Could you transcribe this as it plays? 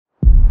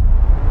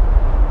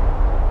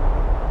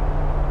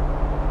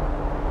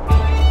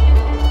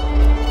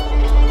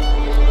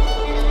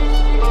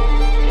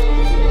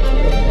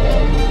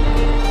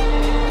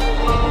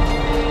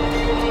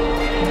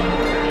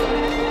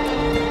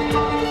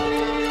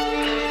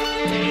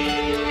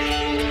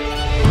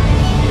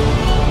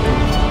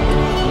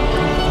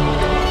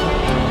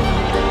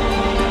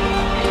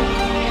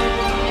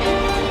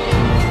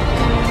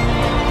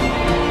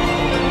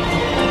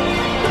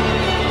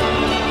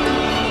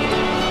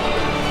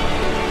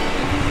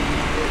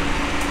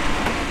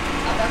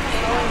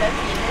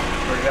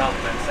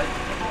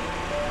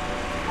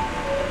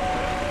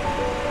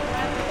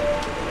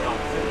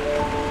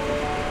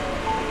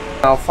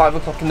Now 5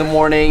 o'clock in the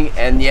morning,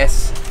 and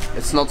yes,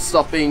 it's not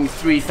stopping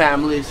 3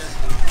 families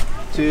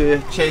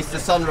to chase the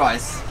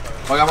sunrise.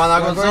 We're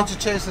going to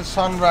chase the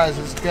sunrise.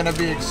 It's gonna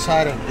be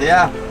exciting.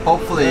 Yeah,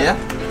 hopefully, yeah.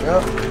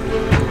 Yep.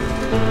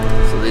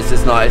 So this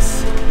is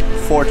nice.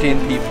 14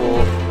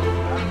 people.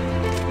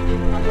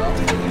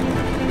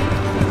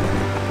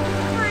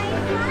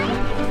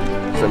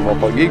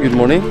 Good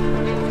morning.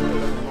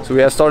 So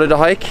we have started a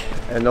hike,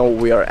 and no,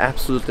 we are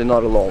absolutely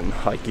not alone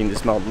hiking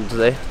this mountain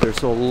today.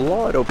 There's a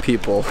lot of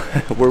people.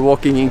 We're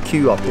walking in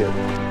queue up here.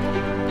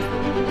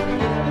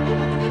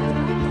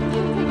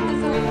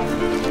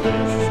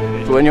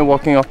 So when you're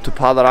walking up to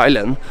Komod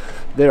Island,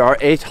 there are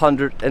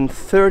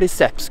 830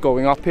 steps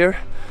going up here.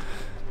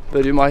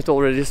 But you might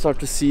already start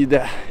to see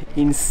the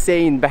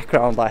insane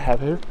background I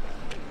have here.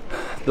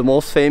 The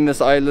most famous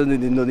island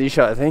in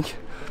Indonesia, I think.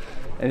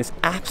 And it's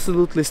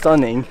absolutely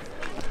stunning.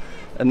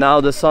 And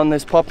now the sun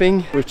is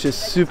popping, which is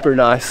super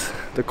nice.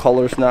 The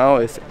colors now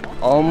is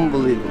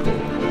unbelievable.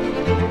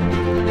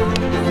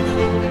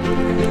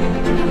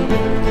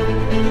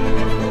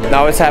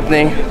 Now it's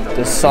happening.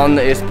 The sun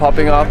is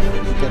popping up.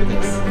 Look at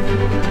this.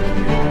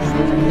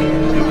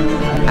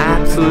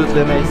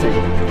 Absolutely amazing.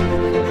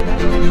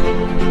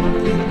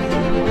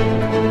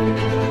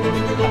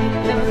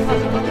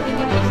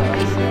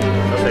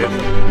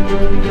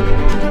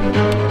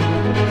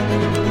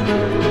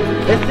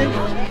 Esther,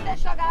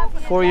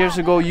 4 years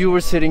ago you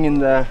were sitting in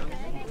the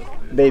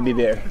baby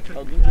bear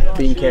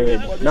being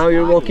carried. Now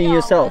you're walking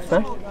yourself,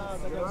 huh?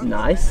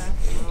 Nice.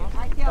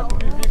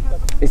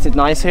 Is it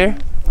nice here?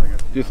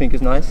 Do you think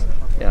it's nice?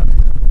 Yeah.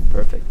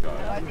 Perfect.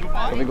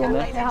 Have we gone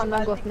there?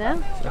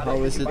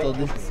 How is it,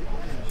 Oddi?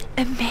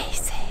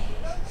 Amazing.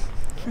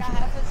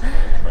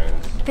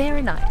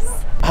 Very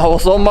nice. I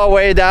was on my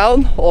way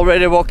down,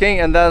 already walking,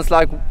 and then it's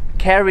like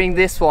carrying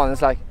this one.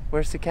 It's like,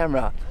 where's the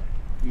camera?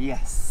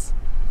 Yes.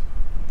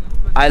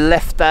 I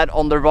left that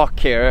on the rock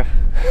here.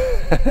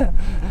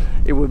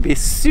 It would be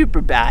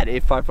super bad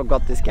if I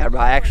forgot this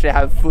camera. I actually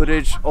have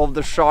footage of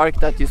the shark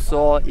that you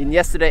saw in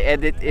yesterday's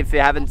edit, if you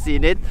haven't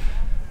seen it,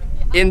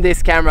 in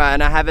this camera,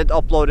 and I haven't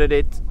uploaded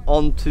it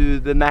onto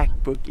the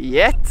MacBook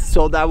yet,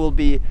 so that will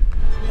be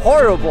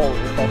horrible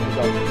if I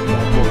forgot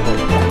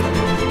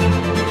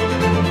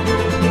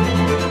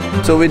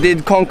that. So we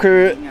did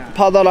conquer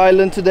Komod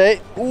Island today.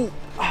 Ooh.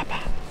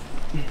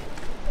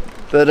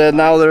 But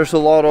now there's a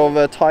lot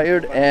of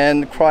tired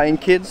and crying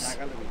kids.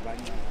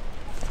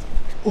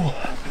 Ooh.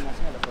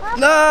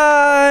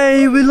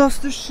 No, we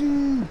lost the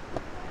shoe.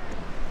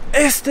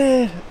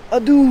 Esther,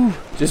 adu.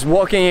 Just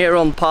walking here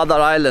on Komod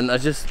Island, I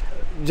just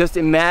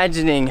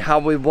imagining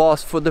how it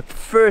was for the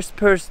first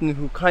person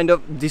who kind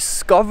of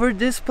discovered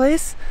this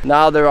place.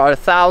 Now there are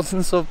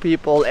thousands of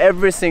people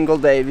every single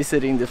day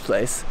visiting this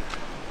place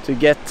to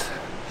get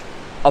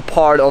a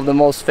part of the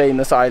most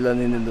famous island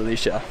in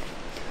Indonesia.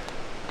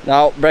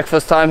 Now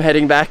breakfast time,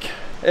 heading back.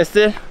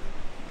 Esther,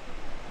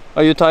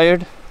 are you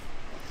tired?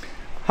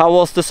 How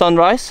was the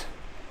sunrise?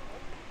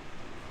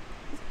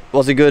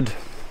 Was it good?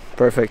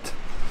 Perfect.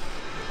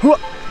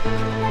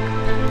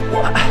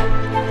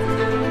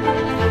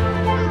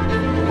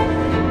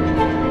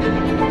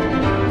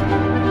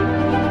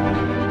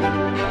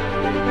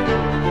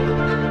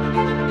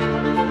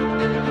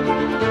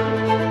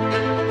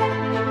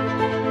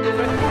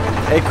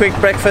 A quick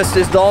breakfast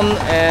is done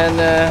and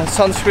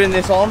sunscreen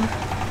is on.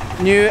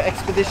 New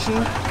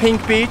expedition,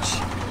 Pink Beach,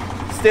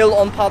 still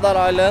on Komod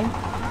Island.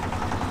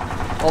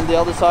 On the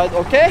other side,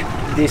 okay?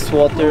 This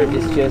water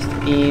is just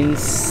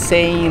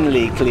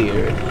insanely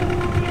clear.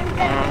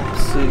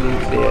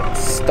 Absolutely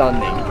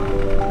stunning.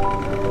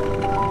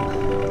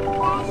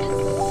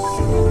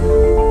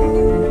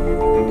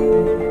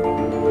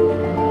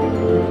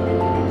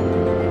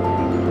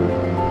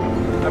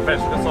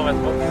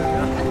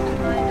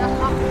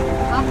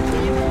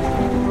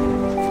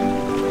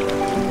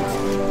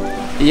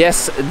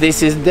 Yes,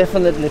 this is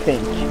definitely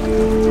pink.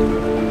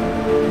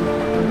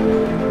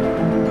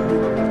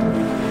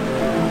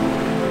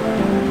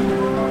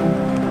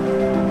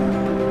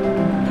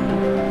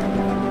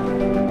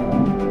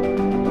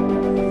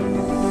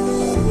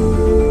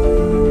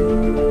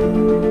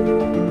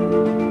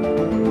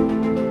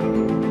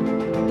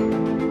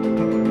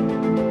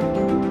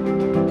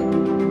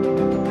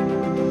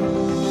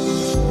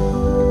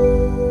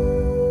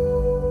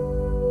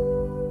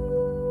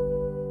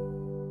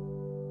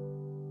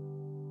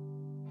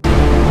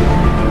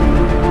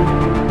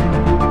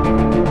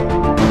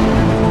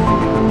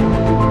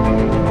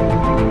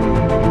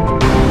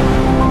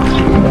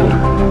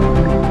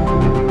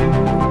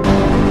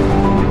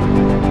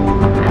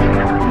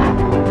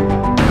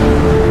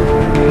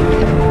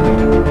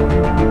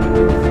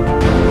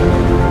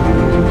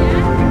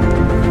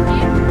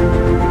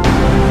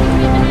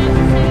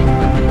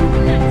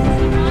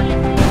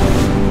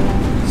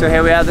 So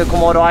here we are at the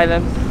Komod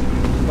Island,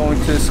 going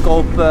to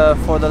scope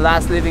for the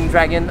last living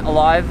dragon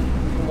alive,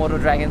 Komodo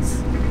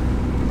dragons.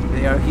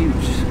 They are huge.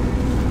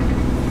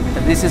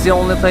 And this is the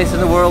only place in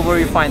the world where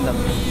you find them.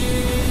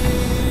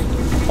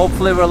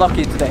 Hopefully we're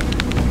lucky today.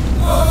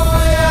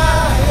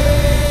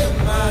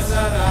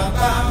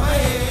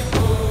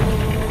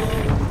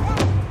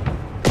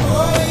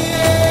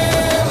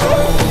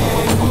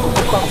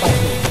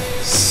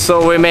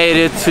 So we made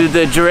it to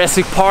the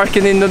Jurassic Park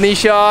in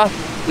Indonesia,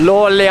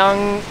 Lo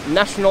Liang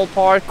National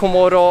Park,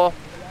 Komodo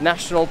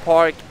National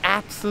Park.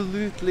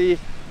 Absolutely,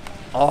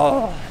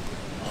 oh,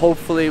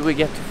 hopefully we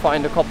get to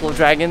find a couple of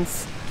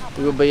dragons.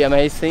 It will be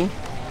amazing.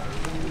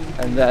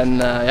 And then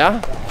yeah,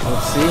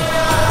 let's see.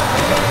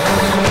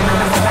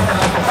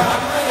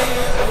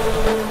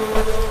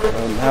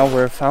 And now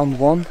we've found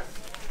one,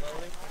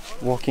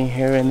 walking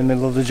here in the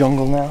middle of the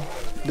jungle now,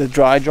 the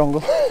dry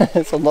jungle.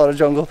 It's a lot of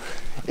jungle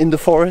in the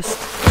forest.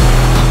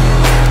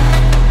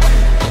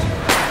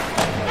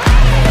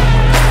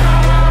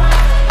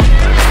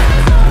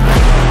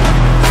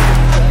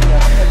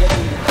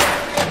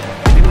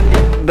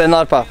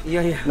 Benarpa.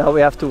 Yeah. Now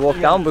we have to walk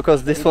down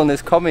because this one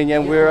is coming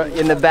and we're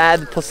in a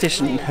bad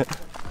position.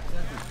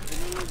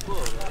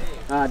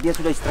 Dia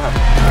sudah istirahat.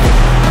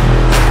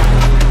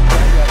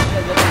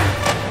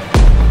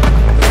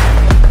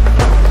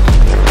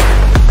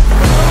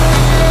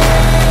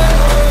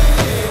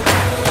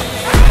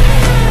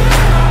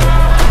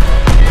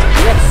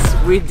 Yes,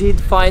 we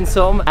did find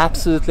some.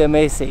 Absolutely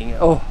amazing.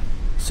 Oh,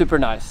 super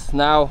nice.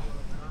 Now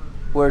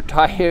we're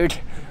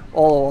tired.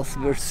 All of us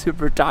were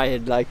super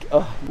tired, like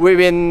we've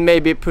been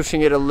maybe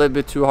pushing it a little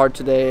bit too hard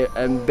today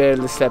and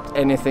barely slept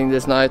anything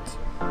this night.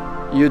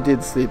 You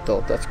did sleep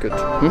though, that's good.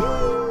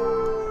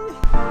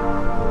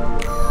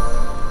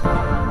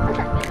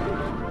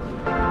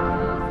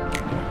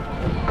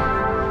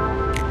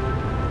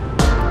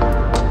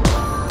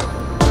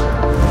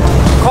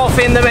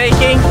 Coffee in the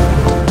making.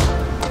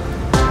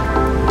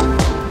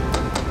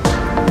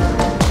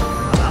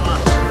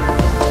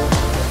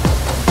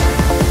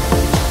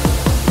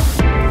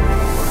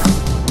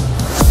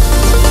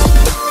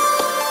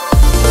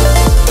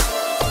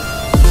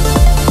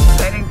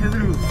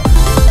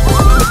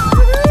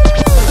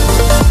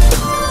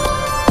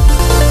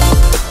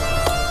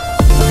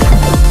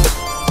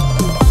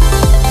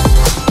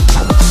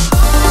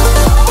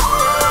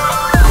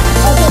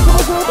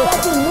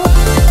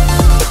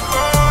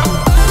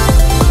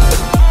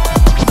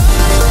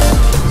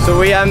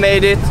 We have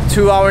made it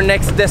to our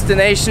next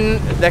destination,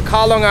 the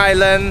Kalong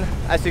Island,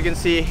 as you can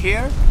see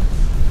here.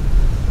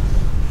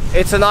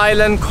 It's an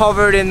island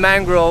covered in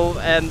mangrove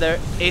and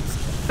it's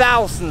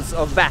thousands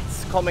of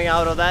bats coming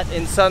out of that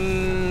in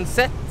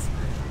sunset,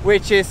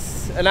 which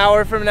is an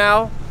hour from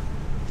now.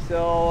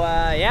 So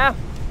yeah,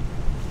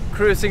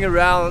 cruising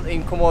around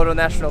in Komodo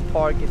National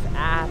Park is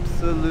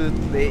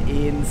absolutely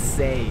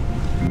insane.